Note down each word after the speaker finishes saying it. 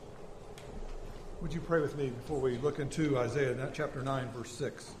Would you pray with me before we look into Isaiah chapter 9, verse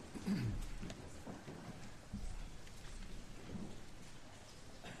 6?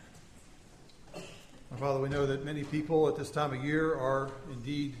 Our Father, we know that many people at this time of year are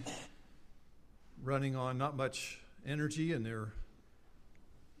indeed running on not much energy, and they're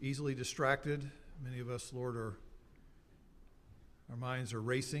easily distracted. Many of us, Lord, our minds are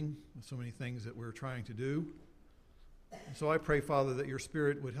racing with so many things that we're trying to do. And so I pray, Father, that your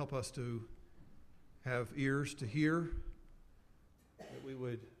Spirit would help us to have ears to hear, that we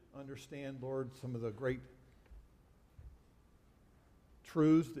would understand, Lord, some of the great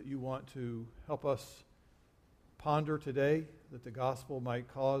truths that you want to help us ponder today, that the gospel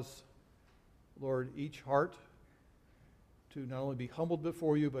might cause, Lord, each heart to not only be humbled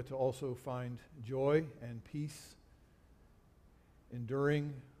before you, but to also find joy and peace,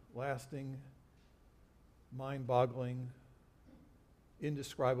 enduring, lasting, mind-boggling,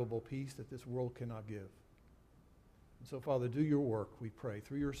 indescribable peace that this world cannot give. And so, Father, do your work, we pray,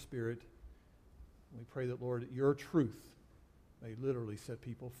 through your Spirit. We pray that, Lord, your truth may literally set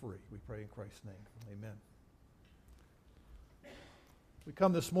people free. We pray in Christ's name. Amen. We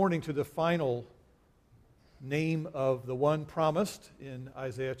come this morning to the final name of the one promised in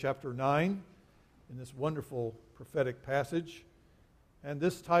Isaiah chapter 9, in this wonderful prophetic passage. And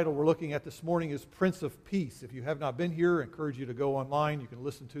this title we're looking at this morning is Prince of Peace. If you have not been here, I encourage you to go online. You can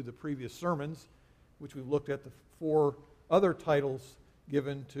listen to the previous sermons, which we've looked at the 4 other titles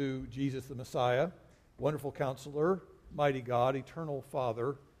given to Jesus the Messiah: Wonderful Counselor, Mighty God, Eternal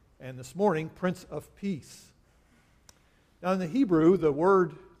Father, and this morning, Prince of Peace. Now in the Hebrew, the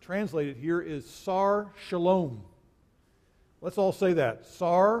word translated here is Sar Shalom. Let's all say that.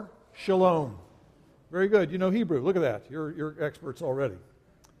 Sar Shalom. Very good. You know Hebrew. Look at that. You're experts already.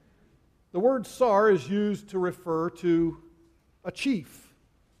 The word Sar is used to refer to a chief,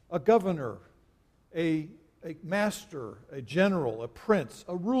 a governor, a master, a general, a prince,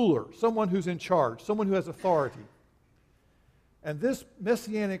 a ruler, someone who's in charge, someone who has authority. And this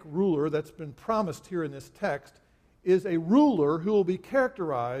messianic ruler that's been promised here in this text is a ruler who will be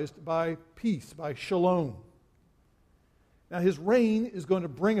characterized by peace, by shalom. Now his reign is going to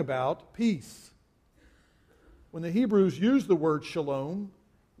bring about peace. When the Hebrews use the word shalom,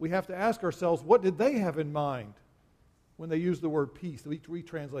 we have to ask ourselves, what did they have in mind when they used the word peace? We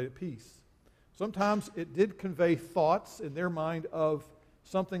translate it peace. Sometimes it did convey thoughts in their mind of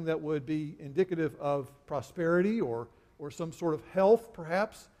something that would be indicative of prosperity or some sort of health,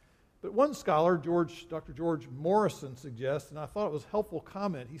 perhaps. But one scholar, Dr. George Morrison, suggests, and I thought it was a helpful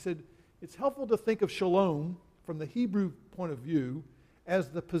comment, he said, it's helpful to think of shalom from the Hebrew point of view as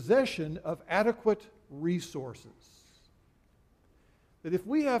the possession of adequate resources. That if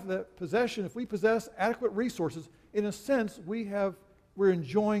we have the possession, if we possess adequate resources, in a sense, we're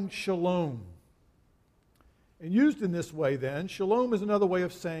enjoying shalom. And used in this way then, shalom is another way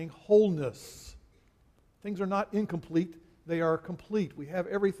of saying wholeness. Things are not incomplete, they are complete. We have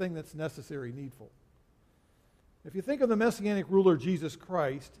everything that's necessary, needful. If you think of the messianic ruler Jesus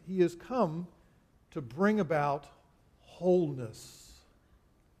Christ, he has come to bring about wholeness.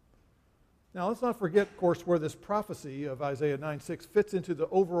 Now, let's not forget, of course, where this prophecy of Isaiah 9:6 fits into the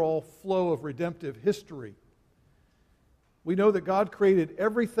overall flow of redemptive history. We know that God created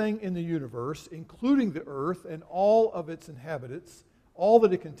everything in the universe, including the earth and all of its inhabitants, all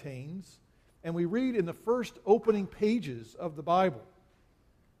that it contains. And we read in the first opening pages of the Bible,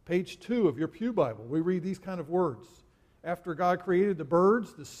 page 2 of your Pew Bible, we read these kind of words. After God created the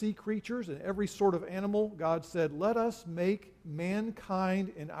birds, the sea creatures, and every sort of animal, God said, "Let us make mankind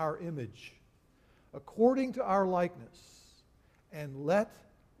in our image, according to our likeness, and let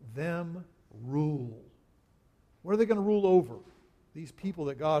them rule." What are they going to rule over? These people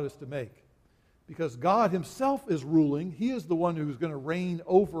that God is to make. Because God himself is ruling. He is the one who's going to reign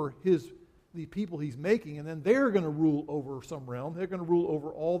over the people he's making, and then they're going to rule over some realm. They're going to rule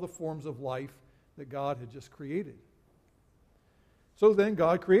over all the forms of life that God had just created. So then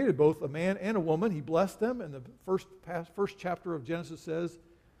God created both a man and a woman. He blessed them, and the first chapter of Genesis says,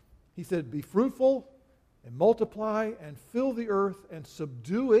 he said, "Be fruitful and multiply and fill the earth and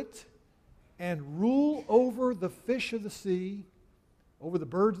subdue it and rule over the fish of the sea, over the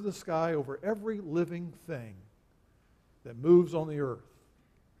birds of the sky, over every living thing that moves on the earth."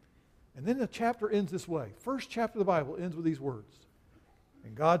 And then the chapter ends this way. First chapter of the Bible ends with these words.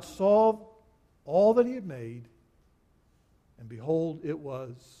 "And God saw all that he had made, and behold, it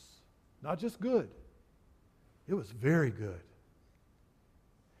was not just good, it was very good."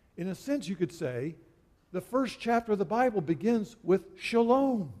 In a sense, you could say, the first chapter of the Bible begins with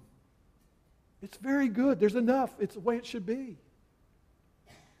shalom. It's very good. There's enough. It's the way it should be.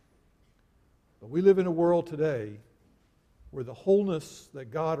 But we live in a world today where the wholeness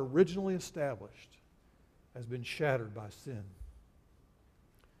that God originally established has been shattered by sin.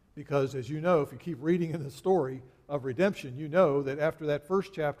 Because, as you know, if you keep reading in the story of redemption, you know that after that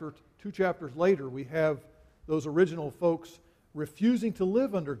first chapter, 2 chapters later, we have those original folks refusing to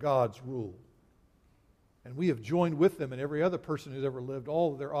live under God's rule. And we have joined with them and every other person who's ever lived,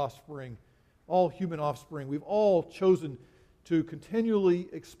 all of their offspring, all human offspring. We've all chosen to continually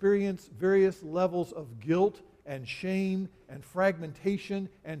experience various levels of guilt and shame and fragmentation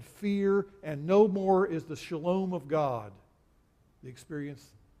and fear, and no more is the shalom of God the experience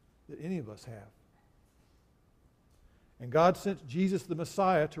that any of us have. And God sent Jesus the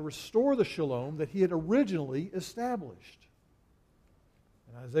Messiah to restore the shalom that He had originally established.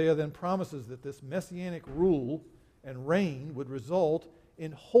 And Isaiah then promises that this messianic rule and reign would result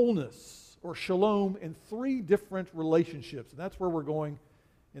in wholeness or shalom in 3 different relationships. And that's where we're going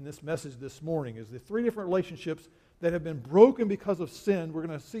in this message this morning, is the 3 different relationships that have been broken because of sin. We're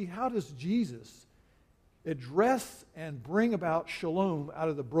going to see, how does Jesus address and bring about shalom out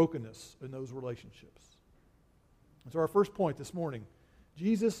of the brokenness in those relationships. And so our first point this morning,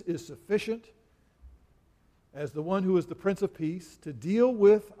 Jesus is sufficient as the one who is the Prince of Peace to deal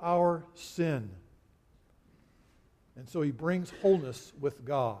with our sin. And so He brings wholeness with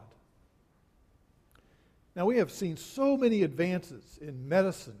God. Now, we have seen so many advances in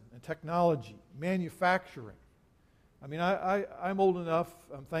medicine and technology, manufacturing. I mean, I'm old enough,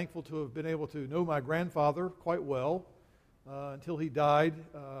 I'm thankful to have been able to know my grandfather quite well until he died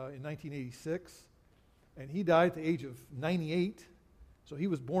in 1986. And he died at the age of 98, so he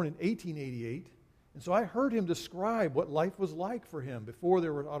was born in 1888. And so I heard him describe what life was like for him before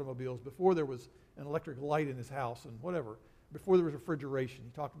there were automobiles, before there was an electric light in his house and whatever, before there was refrigeration. He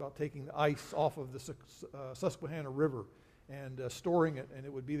talked about taking the ice off of the Susquehanna River and storing it, and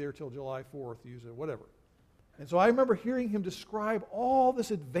it would be there till July 4th, use it, whatever. And so I remember hearing him describe all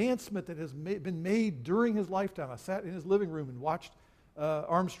this advancement that has been made during his lifetime. I sat in his living room and watched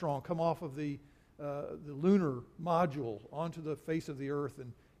Armstrong come off of the lunar module onto the face of the earth,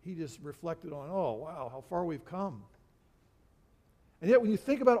 and he just reflected on, oh, wow, how far we've come. And yet when you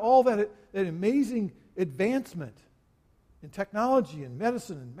think about all that amazing advancement in technology and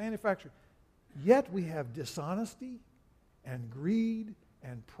medicine and manufacturing, yet we have dishonesty and greed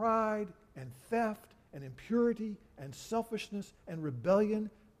and pride and theft and impurity and selfishness and rebellion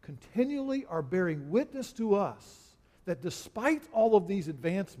continually are bearing witness to us that despite all of these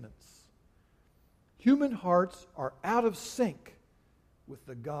advancements, human hearts are out of sync with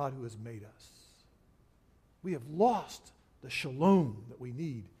the God who has made us. We have lost the shalom that we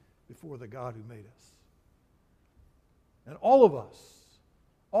need before the God who made us. And all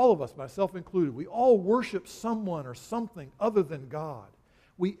of us, myself included, we all worship someone or something other than God.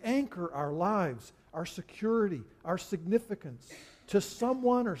 We anchor our lives, our security, our significance to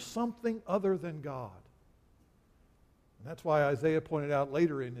someone or something other than God. And that's why Isaiah pointed out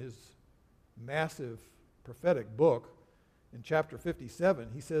later in his massive prophetic book, in chapter 57,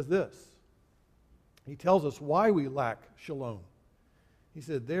 he says this. He tells us why we lack shalom. He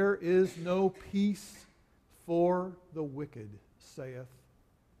said, "There is no peace for the wicked, saith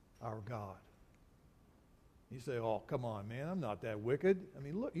our God." You say, oh, come on, man, I'm not that wicked. I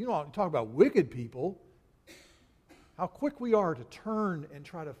mean, look, you know, talk about wicked people, how quick we are to turn and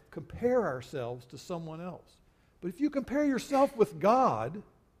try to compare ourselves to someone else. But if you compare yourself with God,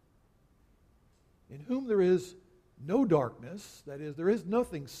 in whom there is no darkness, that is, there is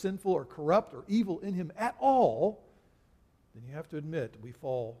nothing sinful or corrupt or evil in Him at all, then you have to admit we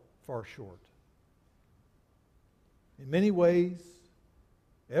fall far short. In many ways,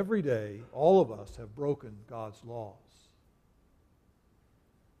 every day, all of us have broken God's laws.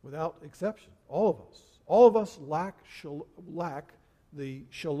 Without exception, all of us. All of us lack the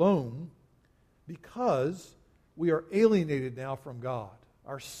shalom because we are alienated now from God.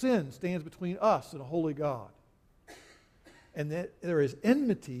 Our sin stands between us and a holy God. And that there is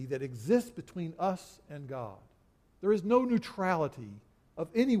enmity that exists between us and God. There is no neutrality of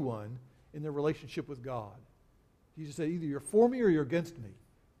anyone in their relationship with God. Jesus said, either you're for me or you're against me.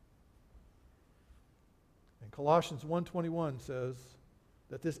 And Colossians 1:21 says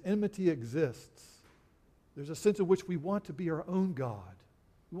that this enmity exists. There's a sense in which we want to be our own God.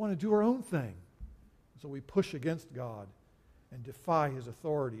 We want to do our own thing. So we push against God and defy His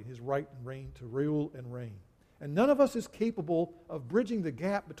authority and His right and reign to rule and reign. And none of us is capable of bridging the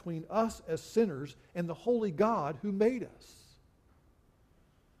gap between us as sinners and the holy God who made us.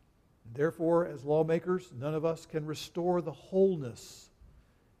 And therefore, as lawmakers, none of us can restore the wholeness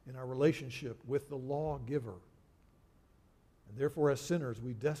in our relationship with the lawgiver. And therefore, as sinners,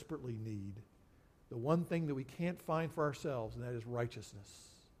 we desperately need the one thing that we can't find for ourselves, and that is righteousness.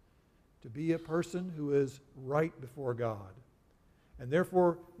 To be a person who is right before God. And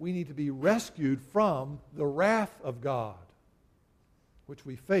therefore, we need to be rescued from the wrath of God, which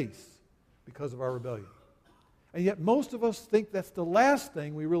we face because of our rebellion. And yet most of us think that's the last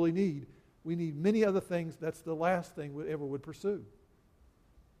thing we really need. We need many other things. That's the last thing we ever would pursue.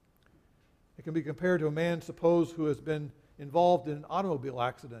 It can be compared to a man, suppose, who has been involved in an automobile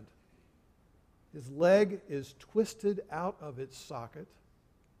accident. His leg is twisted out of its socket.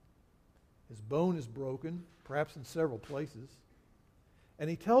 His bone is broken, perhaps in several places. And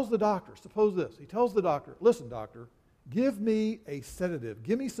he tells the doctor, suppose this, he tells the doctor, listen, doctor, give me a sedative,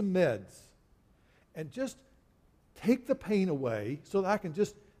 give me some meds, and just take the pain away so that I can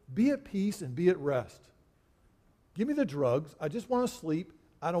just be at peace and be at rest. Give me the drugs. I just want to sleep.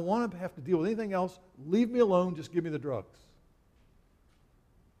 I don't want to have to deal with anything else. Leave me alone. Just give me the drugs.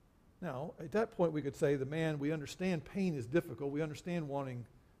 Now, at that point, we could say the man, we understand pain is difficult. We understand wanting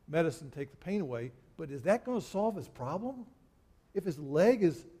medicine to take the pain away. But is that going to solve his problem? If his leg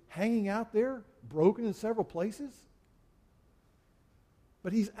is hanging out there, broken in several places?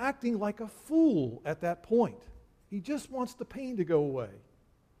 But he's acting like a fool at that point. He just wants the pain to go away.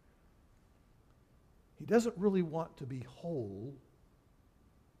 He doesn't really want to be whole.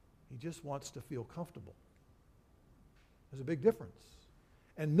 He just wants to feel comfortable. There's a big difference.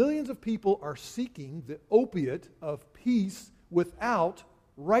 And millions of people are seeking the opiate of peace without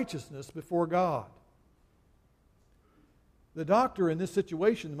righteousness before God. The doctor in this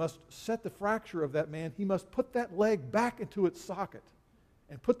situation must set the fracture of that man. He must put that leg back into its socket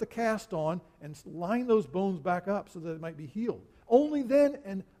and put the cast on and line those bones back up so that it might be healed. Only then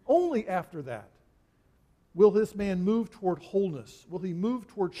and only after that will this man move toward wholeness. Will he move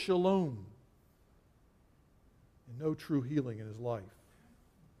toward shalom and no true healing in his life.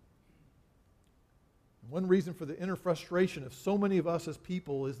 And one reason for the inner frustration of so many of us as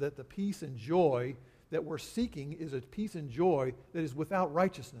people is that the peace and joy that we're seeking is a peace and joy that is without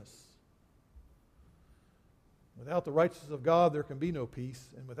righteousness. Without the righteousness of God, there can be no peace,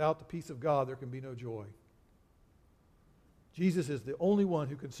 and without the peace of God, there can be no joy. Jesus is the only one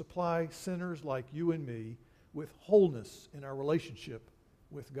who can supply sinners like you and me with wholeness in our relationship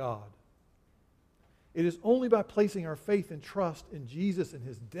with God. It is only by placing our faith and trust in Jesus and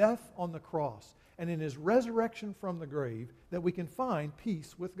his death on the cross and in his resurrection from the grave that we can find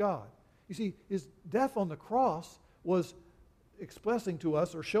peace with God. You see, his death on the cross was expressing to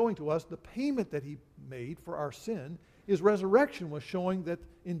us or showing to us the payment that he made for our sin. His resurrection was showing that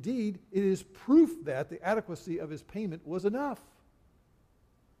indeed it is proof that the adequacy of his payment was enough.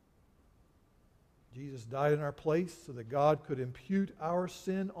 Jesus died in our place so that God could impute our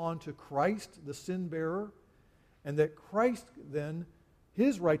sin onto Christ, the sin bearer, and that Christ then,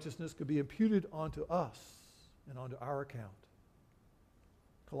 his righteousness, could be imputed onto us and onto our account.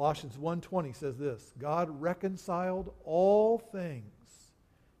 Colossians 1:20 says this, God reconciled all things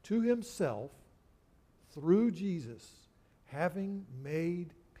to himself through Jesus, having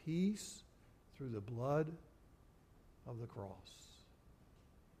made peace through the blood of the cross.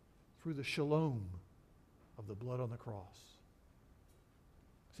 Through the shalom of the blood on the cross.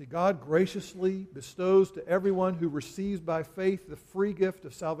 See, God graciously bestows to everyone who receives by faith the free gift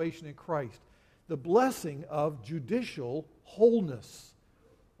of salvation in Christ, the blessing of judicial wholeness,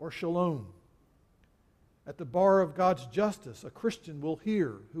 or shalom. At the bar of God's justice, a Christian will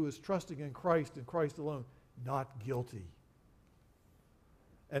hear, who is trusting in Christ and Christ alone, not guilty.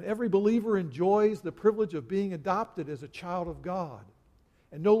 And every believer enjoys the privilege of being adopted as a child of God.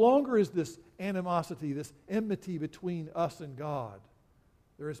 And no longer is this animosity, this enmity between us and God.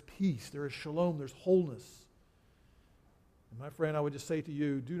 There is peace, there is shalom, there's wholeness. And my friend, I would just say to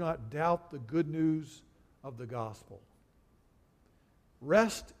you, do not doubt the good news of the gospel.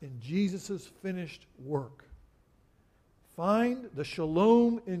 Rest in Jesus' finished work. Find the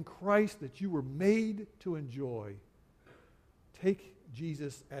shalom in Christ that you were made to enjoy. Take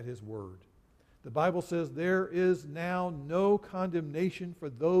Jesus at his word. The Bible says there is now no condemnation for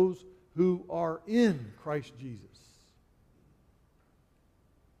those who are in Christ Jesus.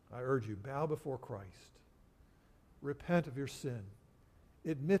 I urge you, bow before Christ. Repent of your sin.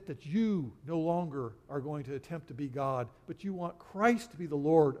 Admit that you no longer are going to attempt to be God, but you want Christ to be the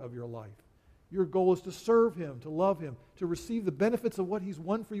Lord of your life. Your goal is to serve him, to love him, to receive the benefits of what he's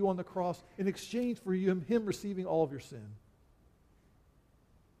won for you on the cross in exchange for him receiving all of your sin.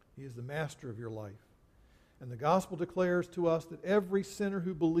 He is the master of your life. And the gospel declares to us that every sinner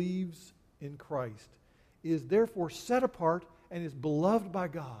who believes in Christ is therefore set apart and is beloved by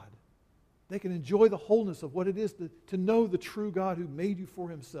God. They can enjoy the wholeness of what it is to know the true God who made you for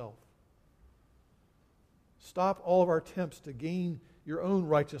himself. Stop all of our attempts to gain your own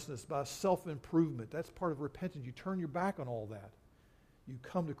righteousness by self-improvement. That's part of repentance. You turn your back on all that. You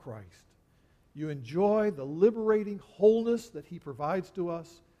come to Christ. You enjoy the liberating wholeness that He provides to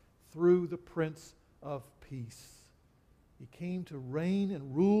us through the Prince of Peace. He came to reign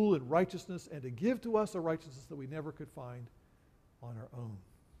and rule in righteousness and to give to us a righteousness that we never could find on our own.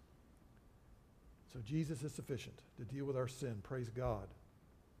 So Jesus is sufficient to deal with our sin. Praise God.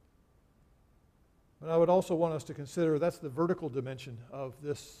 But I would also want us to consider that's the vertical dimension of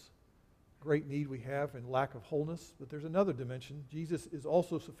this great need we have and lack of wholeness. But there's another dimension. Jesus is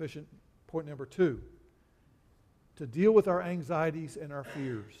also sufficient, point number 2, to deal with our anxieties and our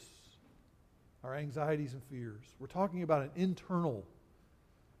fears. Our anxieties and fears. We're talking about an internal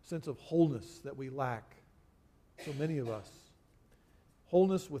sense of wholeness that we lack, so many of us.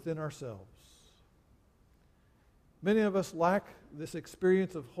 Wholeness within ourselves. Many of us lack this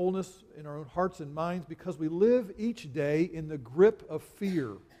experience of wholeness in our own hearts and minds because we live each day in the grip of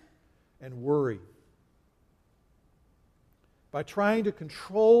fear and worry. By trying to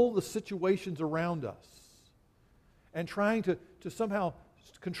control the situations around us and trying to somehow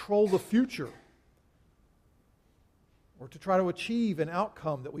control the future or to try to achieve an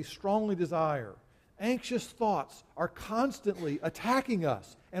outcome that we strongly desire. Anxious thoughts are constantly attacking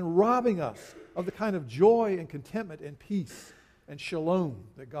us and robbing us of the kind of joy and contentment and peace and shalom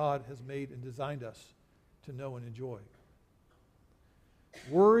that God has made and designed us to know and enjoy.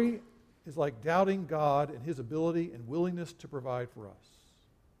 Worry is like doubting God and His ability and willingness to provide for us.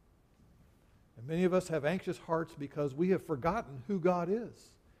 And many of us have anxious hearts because we have forgotten who God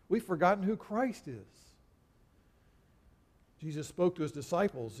is. We've forgotten who Christ is. Jesus spoke to His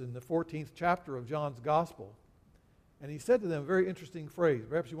disciples in the 14th chapter of John's Gospel. And He said to them a very interesting phrase.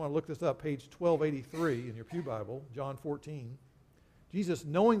 Perhaps you want to look this up, page 1283 in your pew Bible, John 14. Jesus,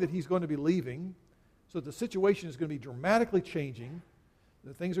 knowing that He's going to be leaving, so that the situation is going to be dramatically changing,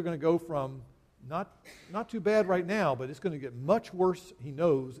 that things are going to go from not too bad right now, but it's going to get much worse, He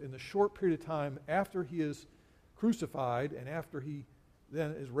knows, in the short period of time after He is crucified and after He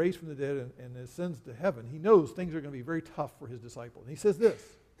then is raised from the dead and ascends to heaven. He knows things are going to be very tough for His disciples. And He says this,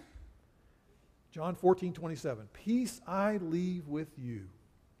 John 14:27, "Peace I leave with you.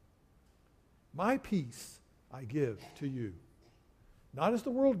 My peace I give to you. Not as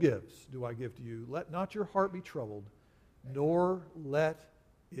the world gives do I give to you. Let not your heart be troubled, nor let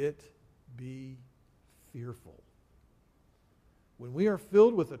it be fearful." When we are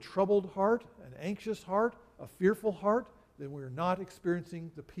filled with a troubled heart, an anxious heart, a fearful heart, then we're not experiencing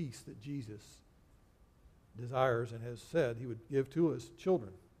the peace that Jesus desires and has said He would give to His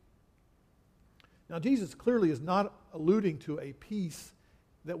children. Now, Jesus clearly is not alluding to a peace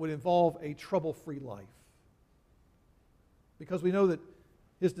that would involve a trouble-free life. Because we know that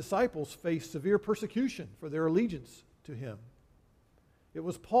His disciples faced severe persecution for their allegiance to Him. It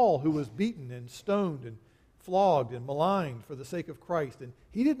was Paul who was beaten and stoned and flogged and maligned for the sake of Christ. And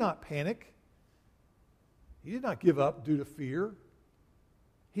he did not panic. He did not give up due to fear.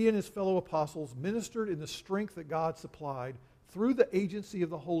 He and his fellow apostles ministered in the strength that God supplied through the agency of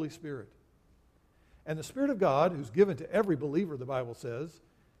the Holy Spirit. And the Spirit of God, who's given to every believer, the Bible says,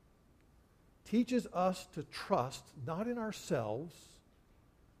 teaches us to trust not in ourselves,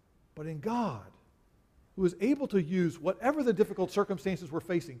 but in God, who is able to use whatever the difficult circumstances we're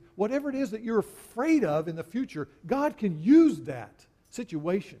facing, whatever it is that you're afraid of in the future, God can use that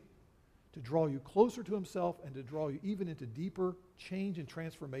situation to draw you closer to Himself and to draw you even into deeper change and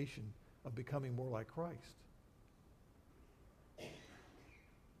transformation of becoming more like Christ.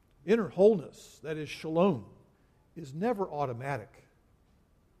 Inner wholeness, that is shalom, is never automatic.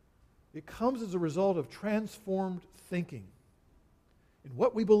 It comes as a result of transformed thinking in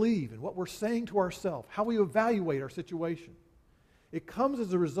what we believe and what we're saying to ourselves, how we evaluate our situation. It comes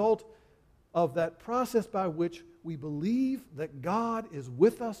as a result of that process by which we believe that God is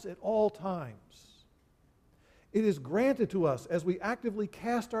with us at all times. It is granted to us as we actively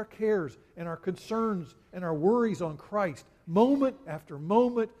cast our cares and our concerns and our worries on Christ, moment after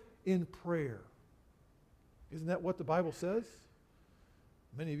moment in prayer. Isn't that what the Bible says?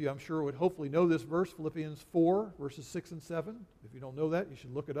 Many of you, I'm sure, would hopefully know this verse, Philippians 4, verses 6 and 7. If you don't know that, you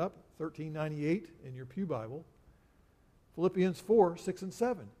should look it up, 1398 in your pew Bible. Philippians 4, 6 and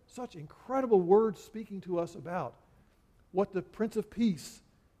 7. Such incredible words speaking to us about what the Prince of Peace,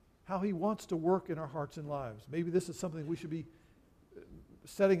 how He wants to work in our hearts and lives. Maybe this is something we should be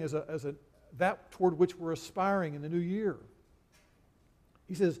setting as that toward which we're aspiring in the new year.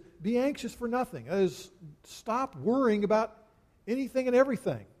 He says, be anxious for nothing. That is, stop worrying about anything and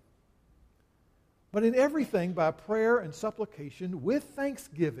everything. But in everything, by prayer and supplication, with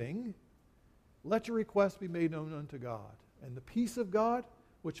thanksgiving, let your requests be made known unto God. And the peace of God,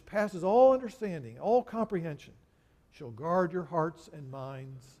 which passes all understanding, all comprehension, shall guard your hearts and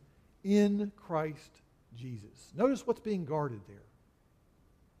minds in Christ Jesus. Notice what's being guarded there.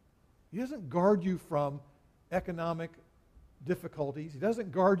 He doesn't guard you from economic difficulties. He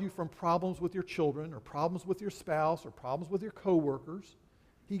doesn't guard you from problems with your children or problems with your spouse or problems with your coworkers.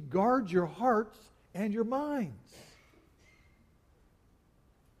 He guards your hearts and your minds.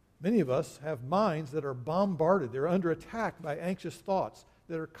 Many of us have minds that are bombarded. They're under attack by anxious thoughts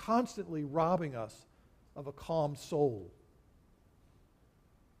that are constantly robbing us of a calm soul.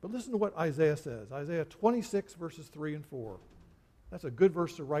 But listen to what Isaiah says. Isaiah 26, verses 3 and 4. That's a good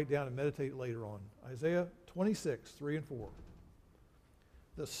verse to write down and meditate later on. Isaiah 26, 3 and 4.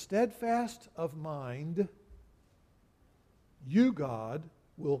 The steadfast of mind, you, God,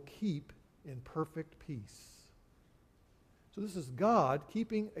 will keep in perfect peace. So this is God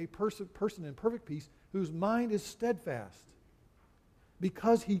keeping a person in perfect peace whose mind is steadfast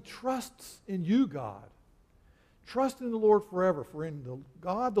because he trusts in you, God. Trust in the Lord forever, for in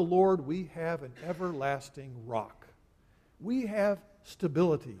God the Lord we have an everlasting rock. We have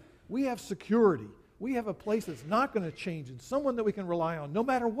stability. We have security. We have a place that's not going to change and someone that we can rely on no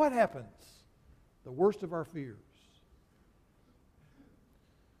matter what happens, the worst of our fears.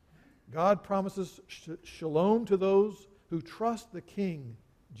 God promises shalom to those who trust the King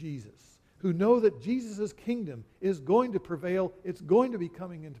Jesus, who know that Jesus' kingdom is going to prevail, it's going to be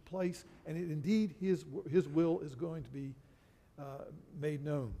coming into place, and indeed his will is going to be made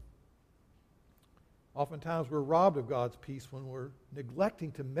known. Oftentimes we're robbed of God's peace when we're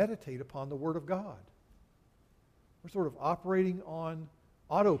neglecting to meditate upon the Word of God. We're sort of operating on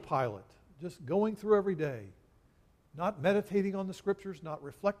autopilot, just going through every day, not meditating on the Scriptures, not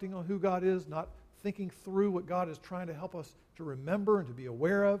reflecting on who God is, not thinking through what God is trying to help us to remember and to be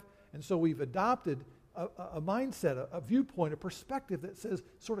aware of. And so we've adopted a mindset, a viewpoint, a perspective that says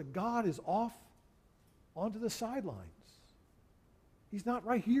sort of God is off onto the sidelines. He's not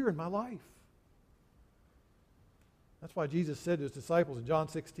right here in my life. That's why Jesus said to his disciples in John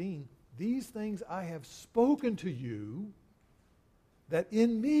 16, "These things I have spoken to you, that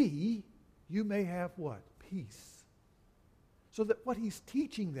in me you may have" what? Peace. So that what he's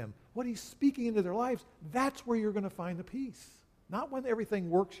teaching them, what he's speaking into their lives, that's where you're going to find the peace. Not when everything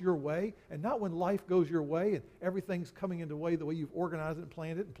works your way, and not when life goes your way and everything's coming into way the way you've organized it and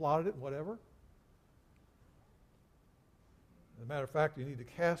planned it and plotted it and whatever. As a matter of fact, you need to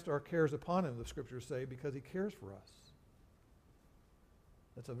cast our cares upon him, the Scriptures say, because he cares for us.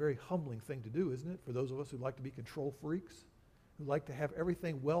 That's a very humbling thing to do, isn't it? For those of us who like to be control freaks, who like to have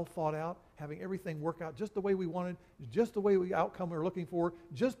everything well thought out, having everything work out just the way we wanted, just the way the outcome we're looking for,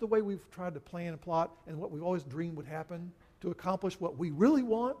 just the way we've tried to plan and plot, and what we've always dreamed would happen to accomplish what we really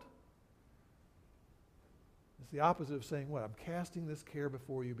want. It's the opposite of saying, what? I'm casting this care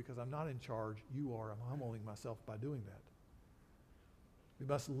before you because I'm not in charge. You are. I'm humbling myself by doing that. We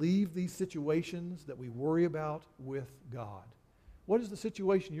must leave these situations that we worry about with God. What is the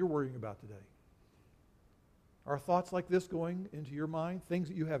situation you're worrying about today? Are thoughts like this going into your mind? Things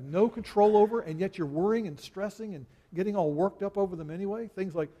that you have no control over, and yet you're worrying and stressing and getting all worked up over them anyway?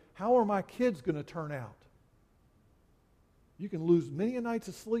 Things like, how are my kids going to turn out? You can lose many a nights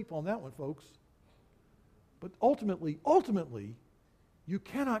of sleep on that one, folks. But ultimately, you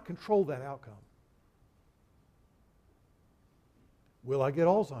cannot control that outcome. Will I get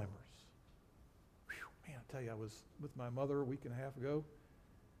Alzheimer's? Whew, man, I tell you, I was with my mother a week and a half ago.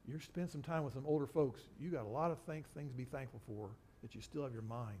 You spend some time with some older folks, you got a lot of things to be thankful for, that you still have your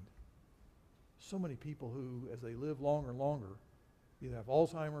mind. So many people who, as they live longer and longer, either have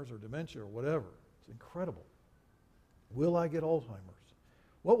Alzheimer's or dementia or whatever. It's incredible. Will I get Alzheimer's?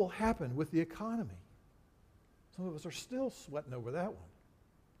 What will happen with the economy? Some of us are still sweating over that one.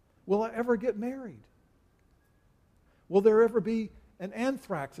 Will I ever get married? Will there ever be an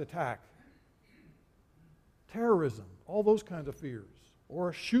anthrax attack? Terrorism, all those kinds of fears. Or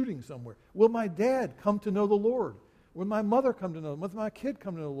a shooting somewhere. Will my dad come to know the Lord? Will my mother come to know Him? Will my kid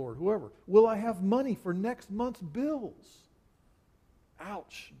come to know the Lord? Whoever. Will I have money for next month's bills?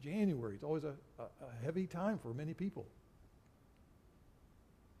 Ouch, January. It's always a heavy time for many people.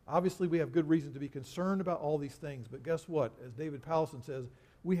 Obviously, we have good reason to be concerned about all these things, but guess what? As David Powlison says,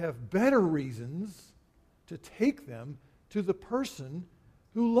 we have better reasons to take them to the person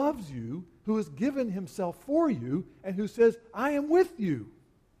who loves you, who has given himself for you, and who says, I am with you.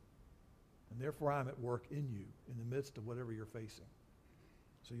 And therefore, I'm at work in you, in the midst of whatever you're facing.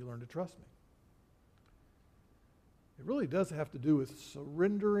 So you learn to trust me. It really does have to do with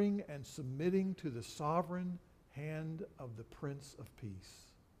surrendering and submitting to the sovereign hand of the Prince of Peace.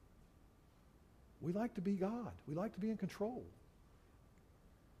 We like to be God. We like to be in control.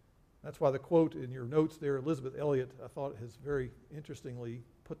 That's why the quote in your notes there, Elizabeth Elliot, I thought has very interestingly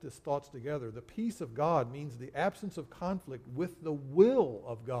put these thoughts together. The peace of God means the absence of conflict with the will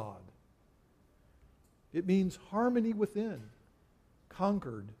of God. It means harmony within,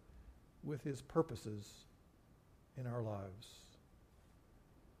 conquered with His purposes in our lives.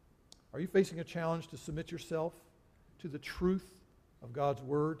 Are you facing a challenge to submit yourself to the truth of God's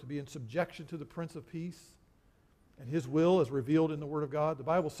Word, to be in subjection to the Prince of Peace and His will as revealed in the Word of God? The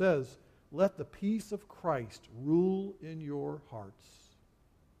Bible says, let the peace of Christ rule in your hearts.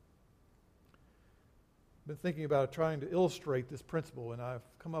 I've been thinking about trying to illustrate this principle, and I've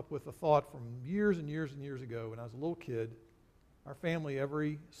come up with a thought from years and years and years ago when I was a little kid. Our family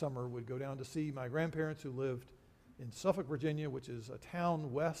every summer would go down to see my grandparents who lived in Suffolk, Virginia, which is a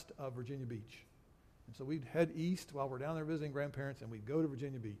town west of Virginia Beach. And so we'd head east while we're down there visiting grandparents, and we'd go to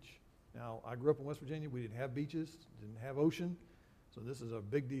Virginia Beach. Now, I grew up in West Virginia. We didn't have beaches, didn't have ocean, so this is a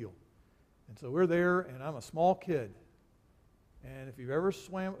big deal. And so we're there, and I'm a small kid. And if you've ever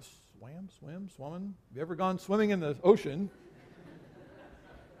swum, if you've ever gone swimming in the ocean,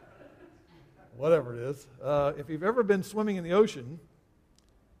 whatever it is, if you've ever been swimming in the ocean,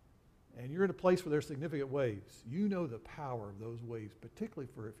 and you're in a place where there's significant waves, you know the power of those waves, particularly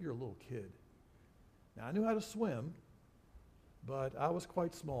for if you're a little kid. Now, I knew how to swim, but I was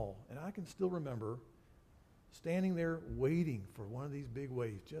quite small, and I can still remember standing there waiting for one of these big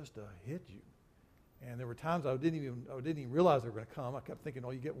waves just to hit you. And there were times I didn't even realize they were going to come. I kept thinking,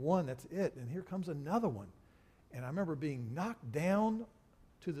 oh, you get one, that's it. And here comes another one. And I remember being knocked down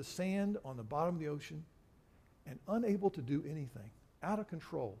to the sand on the bottom of the ocean and unable to do anything. Out of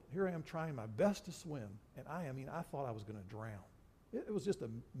control. Here I am trying my best to swim, and I thought I was going to drown. It was just a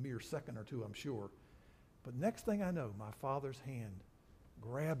mere second or two, I'm sure. But next thing I know, my Father's hand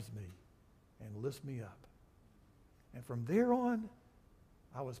grabs me and lifts me up. And from there on,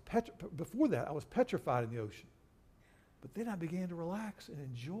 before that, I was petrified in the ocean. But then I began to relax and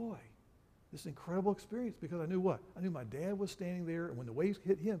enjoy this incredible experience because I knew what? I knew my dad was standing there, and when the waves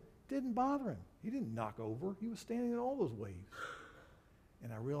hit him, it didn't bother him. He didn't knock over. He was standing in all those waves.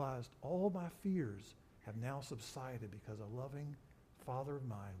 And I realized all my fears have now subsided because a loving Father of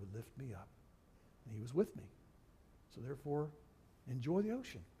mine would lift me up. And He was with me. So therefore, enjoy the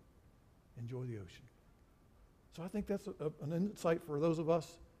ocean. Enjoy the ocean. So I think that's an insight for those of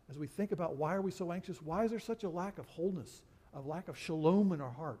us as we think about why are we so anxious? Why is there such a lack of wholeness, a lack of shalom in our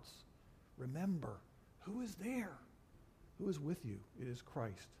hearts? Remember, who is there? Who is with you? It is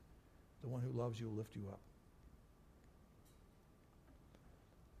Christ, the one who loves you will lift you up.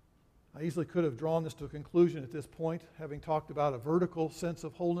 I easily could have drawn this to a conclusion at this point, having talked about a vertical sense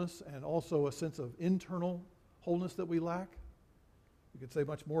of wholeness and also a sense of internal wholeness that we lack. We could say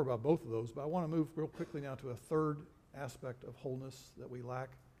much more about both of those, but I want to move real quickly now to a third aspect of wholeness that we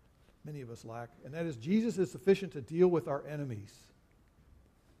lack, many of us lack, and that is Jesus is sufficient to deal with our enemies.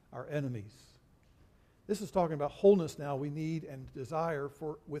 Our enemies. This is talking about wholeness now we need and desire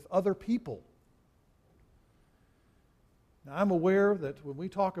with other people. Now, I'm aware that when we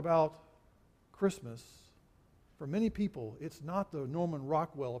talk about Christmas, for many people, it's not the Norman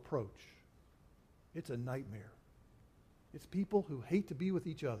Rockwell approach. It's a nightmare. It's people who hate to be with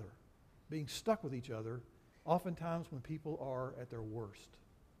each other, being stuck with each other, oftentimes when people are at their worst.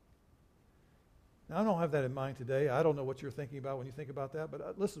 Now, I don't have that in mind today. I don't know what you're thinking about when you think about that,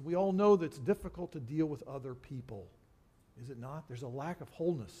 but listen, we all know that it's difficult to deal with other people. Is it not? There's a lack of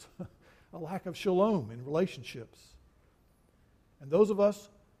wholeness, a lack of shalom in relationships. And those of us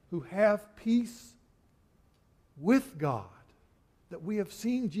who have peace with God, that we have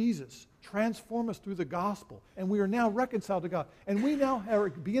seen Jesus transform us through the gospel, and we are now reconciled to God, and we now are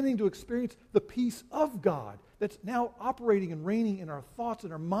beginning to experience the peace of God that's now operating and reigning in our thoughts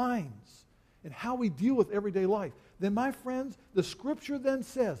and our minds and how we deal with everyday life, then my friends, the Scripture then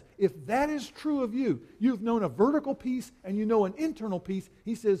says, if that is true of you, you've known a vertical peace and you know an internal peace,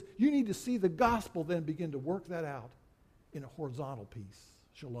 he says you need to see the gospel then begin to work that out in a horizontal peace.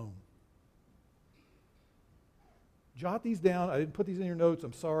 Shalom. Jot these down. I didn't put these in your notes.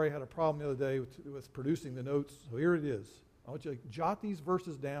 I'm sorry. I had a problem the other day with producing the notes. So here it is. I want you to jot these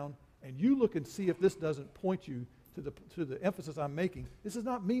verses down, and you look and see if this doesn't point you to the emphasis I'm making. This is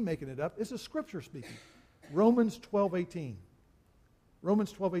not me making it up. This is Scripture speaking. Romans 12:18.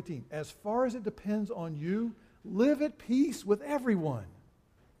 Romans 12:18. As far as it depends on you, live at peace with everyone.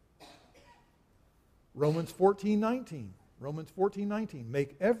 Romans 14:19. Romans 14:19.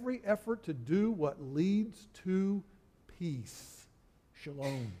 Make every effort to do what leads to peace.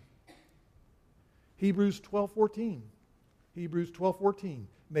 Shalom. Hebrews 12:14. Hebrews 12:14.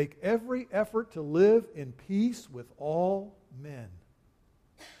 make every effort to live in peace with all men.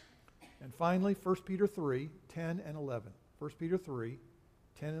 And finally, 1 Peter 3, 10 and 11. 1 Peter 3,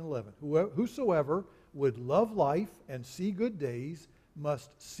 10 and 11. Whosoever would love life and see good days must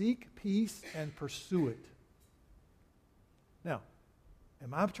seek peace and pursue it. Now,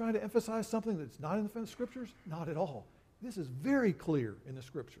 am I trying to emphasize something that's not in the Scriptures? Not at all. This is very clear in the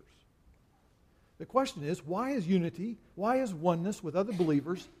Scriptures. The question is, why is unity, why is oneness with other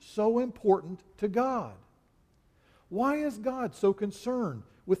believers so important to God? Why is God so concerned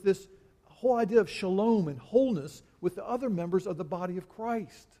with this whole idea of shalom and wholeness with the other members of the body of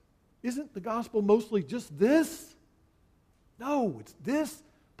Christ? Isn't the gospel mostly just this? No, it's this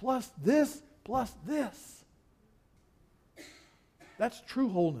plus this plus this. That's true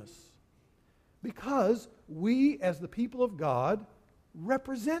wholeness. Because we, as the people of God,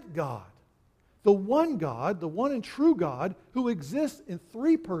 represent God. The one God, the one and true God, who exists in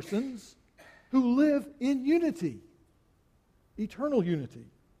three persons who live in unity, eternal unity.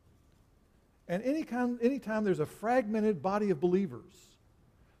 And anytime there's a fragmented body of believers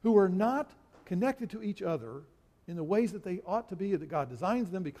who are not connected to each other in the ways that they ought to be, that God designs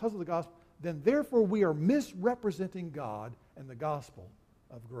them because of the gospel, then therefore we are misrepresenting God and the gospel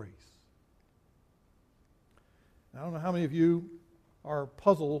of grace. Now, I don't know how many of you are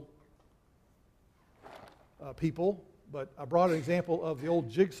puzzle people, but I brought an example of the old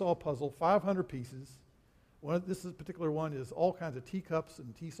jigsaw puzzle, 500 pieces. This particular one is all kinds of teacups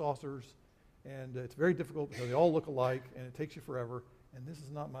and tea saucers, and it's very difficult because they all look alike, and it takes you forever, and this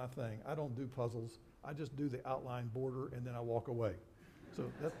is not my thing. I don't do puzzles. I just do the outline border, and then I walk away. So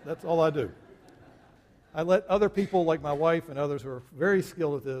that's all I do. I let other people, like my wife and others who are very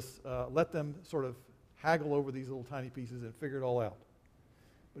skilled at this, let them sort of haggle over these little tiny pieces and figure it all out.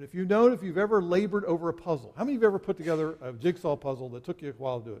 But if you've ever labored over a puzzle, how many of you ever put together a jigsaw puzzle that took you a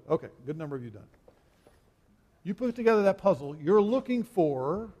while to do it? Okay, good number of you done. You put together that puzzle, you're looking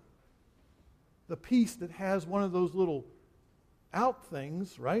for the piece that has one of those little out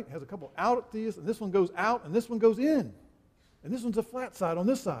things, right? It has a couple out at these, and this one goes out, and this one goes in. And this one's a flat side on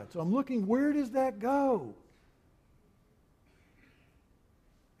this side. So I'm looking, where does that go?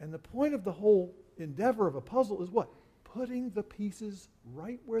 And the point of the whole endeavor of a puzzle is what? Putting the pieces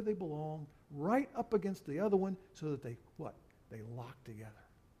right where they belong, right up against the other one, so that they lock together.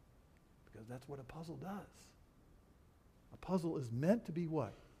 Because that's what a puzzle does. A puzzle is meant to be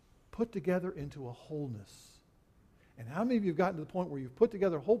what? Put together into a wholeness. And how many of you have gotten to the point where you've put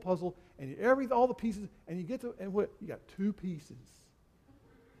together a whole puzzle and all the pieces, and you get to, and what? You got two pieces.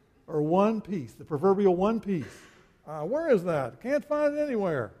 Or one piece, the proverbial one piece. Where is that? Can't find it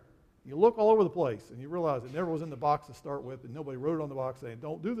anywhere. You look all over the place, and you realize it never was in the box to start with, and nobody wrote it on the box saying,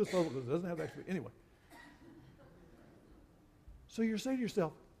 don't do this puzzle because it doesn't have that. Anyway. So you're saying to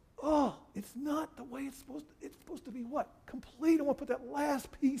yourself, oh, it's not the way it's supposed to. It's supposed to be what? Complete. I want to put that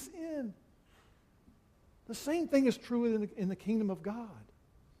last piece in. The same thing is true in the kingdom of God.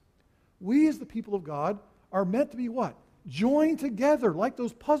 We as the people of God are meant to be what? Joined together like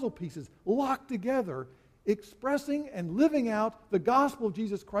those puzzle pieces, locked together, expressing and living out the gospel of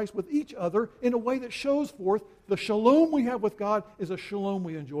Jesus Christ with each other in a way that shows forth the shalom we have with God is a shalom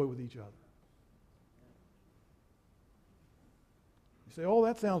we enjoy with each other. You say, oh,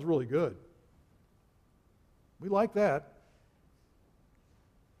 that sounds really good. We like that.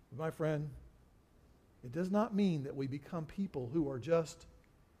 But my friend, it does not mean that we become people who are just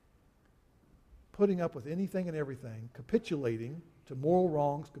putting up with anything and everything, capitulating to moral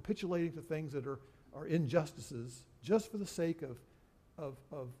wrongs, capitulating to things that are injustices, just for the sake of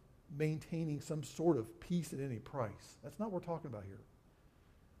maintaining some sort of peace at any price. That's not what we're talking about here.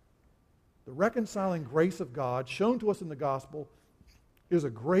 The reconciling grace of God shown to us in the gospel is a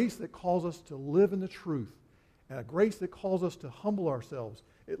grace that calls us to live in the truth, and a grace that calls us to humble ourselves.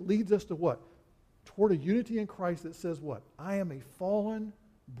 It leads us to what? Toward a unity in Christ that says what? I am a fallen,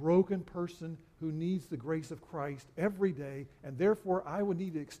 broken person who needs the grace of Christ every day, and therefore I would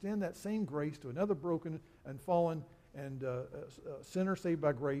need to extend that same grace to another broken and fallen and sinner saved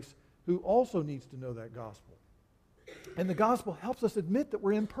by grace who also needs to know that gospel. And the gospel helps us admit that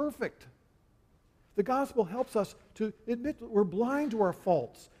we're imperfect. The gospel helps us to admit that we're blind to our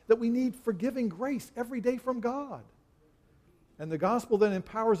faults, that we need forgiving grace every day from God. And the gospel then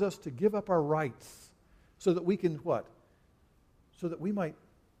empowers us to give up our rights so that we can what? So that we might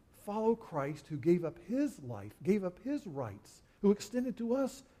follow Christ who gave up his life, gave up his rights, who extended to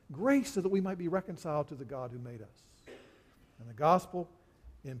us grace so that we might be reconciled to the God who made us. And the gospel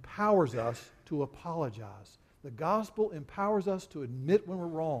empowers us to apologize. The gospel empowers us to admit when we're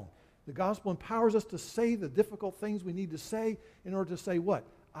wrong. The gospel empowers us to say the difficult things we need to say in order to say what?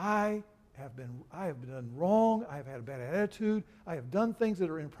 I have done wrong. I have had a bad attitude. I have done things that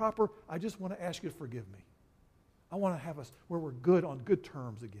are improper. I just want to ask you to forgive me. I want to have us where we're good on good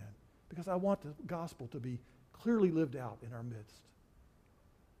terms again, because I want the gospel to be clearly lived out in our midst.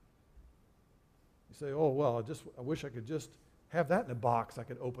 You say, oh, well, I wish I could just have that in a box I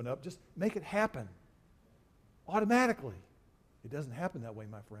could open up. Just make it happen automatically. It doesn't happen that way,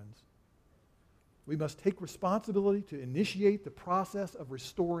 my friends. We must take responsibility to initiate the process of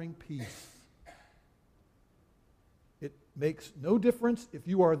restoring peace. It makes no difference if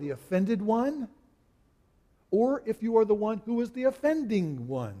you are the offended one or if you are the one who is the offending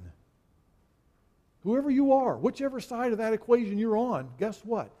one. Whoever you are, whichever side of that equation you're on, guess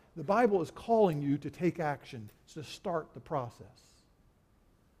what? The Bible is calling you to take action, to start the process.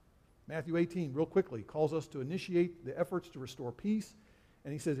 Matthew 18, real quickly, calls us to initiate the efforts to restore peace.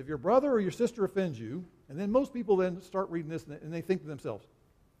 And he says, if your brother or your sister offends you, and then most people then start reading this and they think to themselves,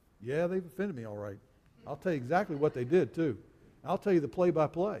 yeah, they've offended me all right. I'll tell you exactly what they did too. I'll tell you the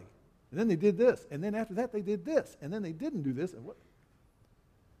play-by-play. And then they did this. And then after that they did this. And then they didn't do this.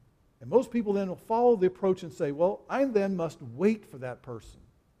 And most people then will follow the approach and say, well, I then must wait for that person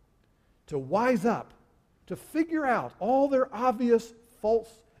to wise up, to figure out all their obvious false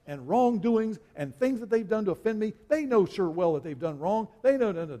and wrongdoings and things that they've done to offend me. They know sure well that they've done wrong. They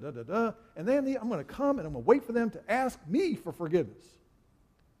know da-da-da-da-da. And then I'm going to come and I'm going to wait for them to ask me for forgiveness.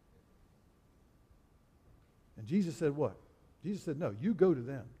 And Jesus said what? Jesus said, no, you go to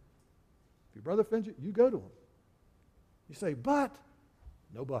them. If your brother offends you, you go to him. You say, but,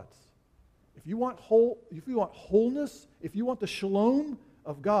 no buts. If you want wholeness, if you want the shalom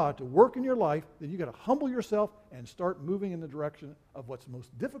of God to work in your life, then you've got to humble yourself and start moving in the direction of what's the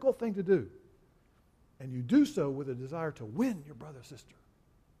most difficult thing to do. And you do so with a desire to win your brother or sister.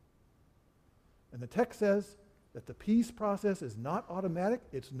 And the text says that the peace process is not automatic,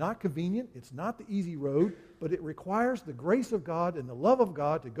 it's not convenient, it's not the easy road, but it requires the grace of God and the love of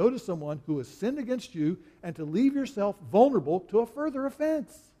God to go to someone who has sinned against you and to leave yourself vulnerable to a further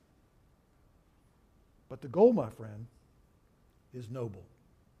offense. But the goal, my friend, is noble.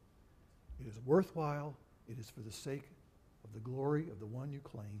 It is worthwhile. It is for the sake of the glory of the one you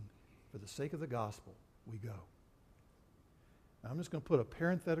claim. For the sake of the gospel, we go. Now, I'm just going to put a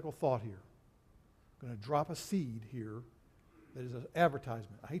parenthetical thought here. I'm going to drop a seed here that is an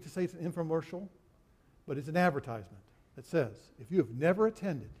advertisement. I hate to say it's an infomercial, but it's an advertisement that says, if you have never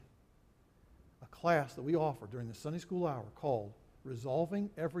attended a class that we offer during the Sunday school hour called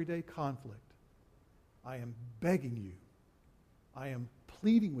Resolving Everyday Conflict, I am begging you, I am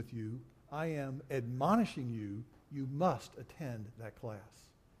pleading with you, I am admonishing you, you must attend that class.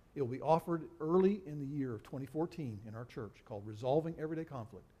 It will be offered early in the year of 2014 in our church called Resolving Everyday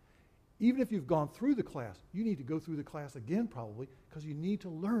Conflict. Even if you've gone through the class, you need to go through the class again probably because you need to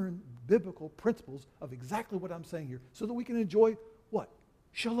learn biblical principles of exactly what I'm saying here so that we can enjoy what?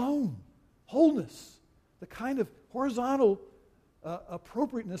 Shalom, wholeness, the kind of horizontal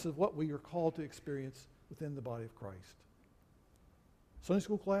appropriateness of what we are called to experience within the body of Christ. Sunday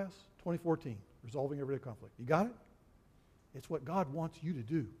school class, 2014, Resolving Everyday Conflict. You got it? It's what God wants you to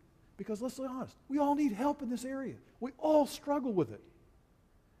do. Because let's be honest, we all need help in this area. We all struggle with it.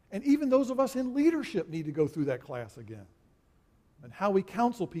 And even those of us in leadership need to go through that class again. And how we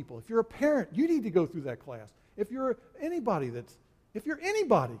counsel people. If you're a parent, you need to go through that class. If you're anybody, if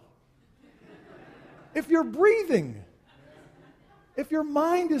you're breathing, if your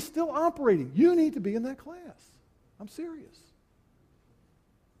mind is still operating, you need to be in that class. I'm serious.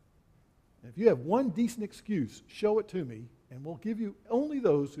 And if you have one decent excuse, show it to me, and we'll give you, only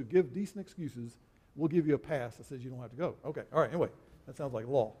those who give decent excuses, we'll give you a pass that says you don't have to go. Okay, all right, anyway, that sounds like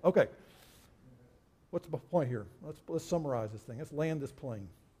law. Okay, what's the point here? Let's summarize this thing. Let's land this plane.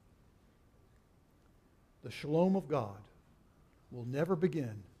 The shalom of God will never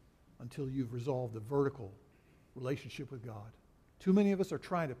begin until you've resolved the vertical relationship with God. Too many of us are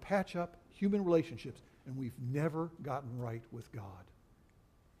trying to patch up human relationships, and we've never gotten right with God.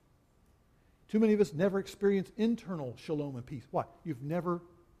 Too many of us never experience internal shalom and peace. Why? You've never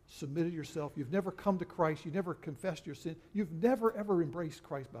submitted yourself. You've never come to Christ. You've never confessed your sin. You've never, ever embraced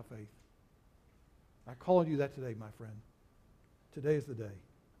Christ by faith. I call on you that today, my friend. Today is the day.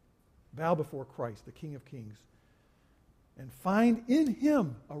 Bow before Christ, the King of Kings, and find in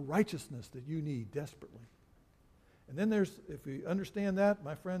Him a righteousness that you need desperately. And then there's, if you understand that,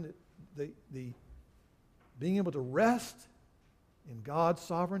 my friend, the being able to rest in God's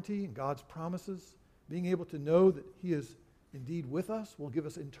sovereignty and God's promises, being able to know that He is indeed with us will give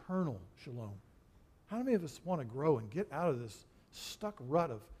us internal shalom. How many of us want to grow and get out of this stuck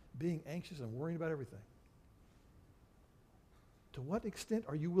rut of being anxious and worrying about everything? to what extent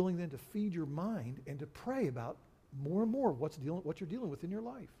are you willing then to feed your mind and to pray about more and more what you're dealing with in your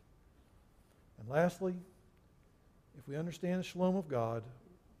life? And lastly, if we understand the shalom of God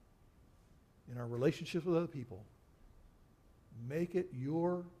in our relationships with other people, make it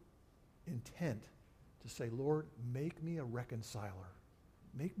your intent to say, Lord, make me a reconciler.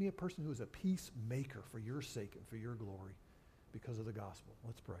 Make me a person who is a peacemaker for your sake and for your glory because of the gospel.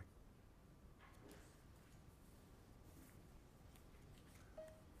 Let's pray.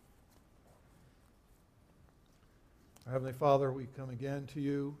 Our Heavenly Father, we come again to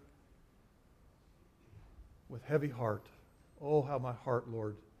you with heavy heart. Oh, how my heart,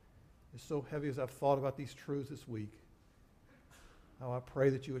 Lord, is so heavy as I've thought about these truths this week. How I pray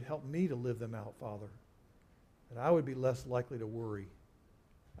that you would help me to live them out, Father, that I would be less likely to worry.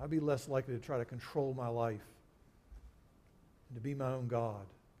 I'd be less likely to try to control my life and to be my own God.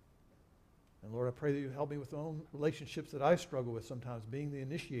 And Lord, I pray that you help me with the own relationships that I struggle with sometimes, being the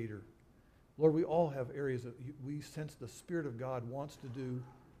initiator. Lord, we all have areas that we sense the Spirit of God wants to do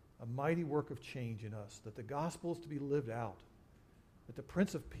a mighty work of change in us, that the gospel is to be lived out, that the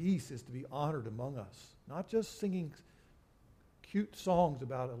Prince of Peace is to be honored among us, not just singing cute songs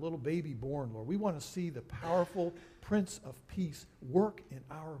about a little baby born, Lord. We want to see the powerful Prince of Peace work in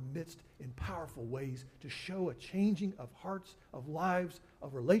our midst in powerful ways to show a changing of hearts, of lives,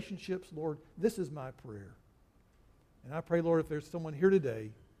 of relationships. Lord, this is my prayer. And I pray, Lord, if there's someone here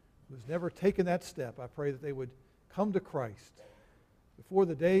today who's never taken that step, I pray that they would come to Christ before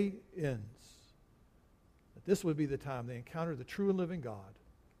the day ends, that this would be the time they encounter the true and living God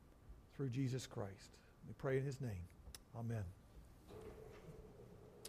through Jesus Christ. We pray in his name. Amen.